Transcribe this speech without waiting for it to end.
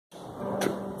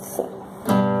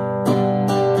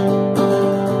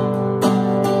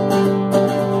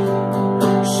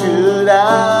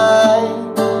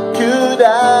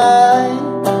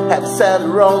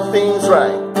about things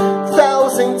right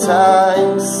 1,000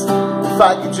 times. If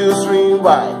I could just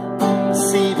rewind the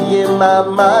CD in my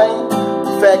mind,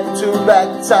 if I could turn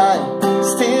back time,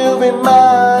 still be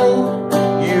mine.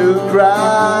 You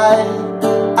cry,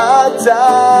 I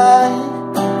die.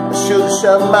 I should've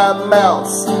shut my mouth,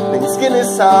 then skin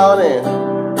is sounding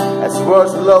as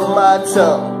words below my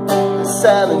tongue. It's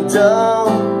sad and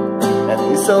dumb,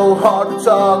 and it's so hard to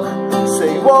talk.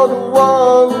 Say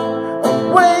one-to-one,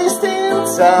 I'm wasting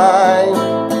time.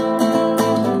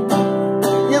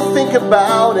 You think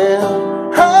about it,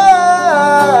 I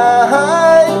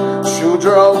should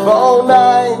drove all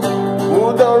night,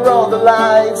 moved around the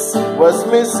lights, was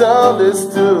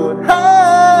misunderstood. I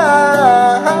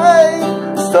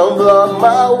stumbled on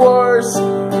my words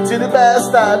to the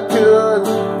best I could.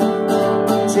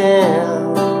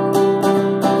 Damn,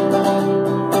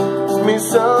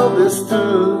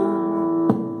 misunderstood.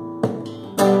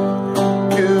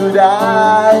 Could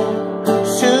I,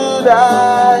 should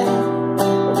I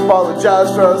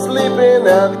apologize for sleeping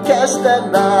and catch that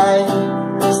night?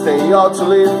 Stay out too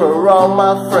late for all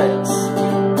my friends.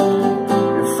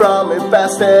 You're from me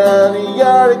past and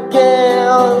you're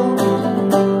again.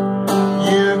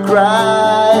 You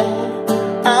cry,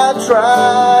 I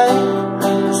try,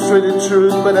 straight the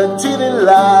truth but I didn't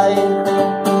lie.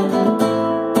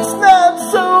 It's not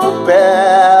so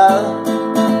bad.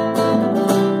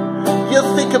 You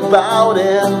think about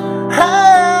it, I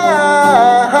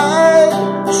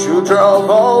should drove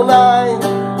all night,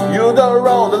 you don't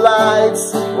roll the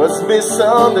lights, was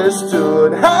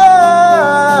misunderstood.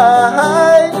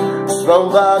 I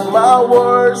strung back my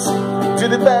words to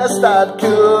the best I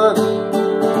could.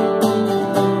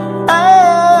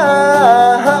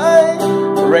 I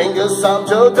rang us up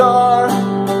your door,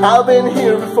 I've been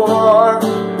here before,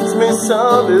 it's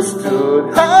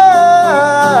misunderstood. I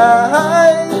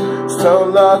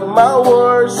strung back my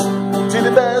words to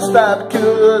the best I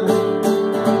could.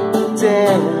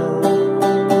 Damn,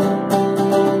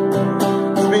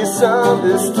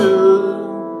 misunderstood.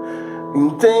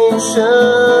 Intentions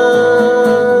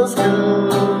good.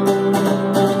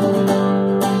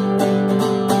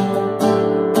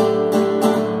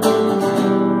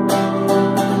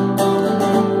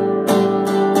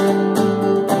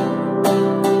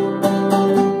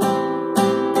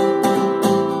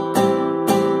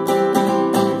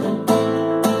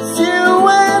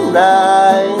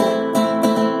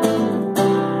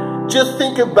 Just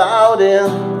think about it,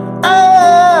 I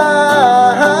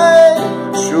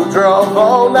should drove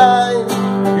all night,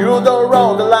 you don't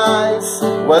roll the lights,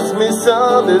 was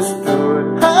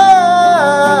misunderstood.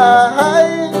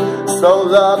 I so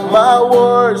loved my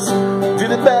words, did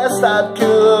the best I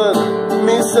could,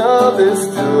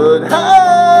 misunderstood.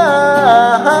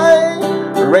 I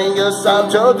rang us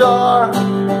out your door,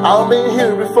 I've been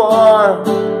here before,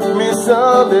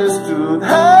 misunderstood. I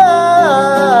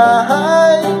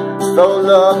stole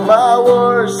up my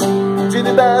words, did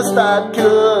the best I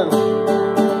could.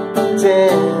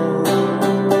 Damn,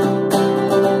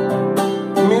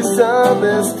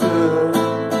 misunderstood.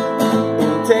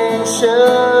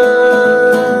 Intention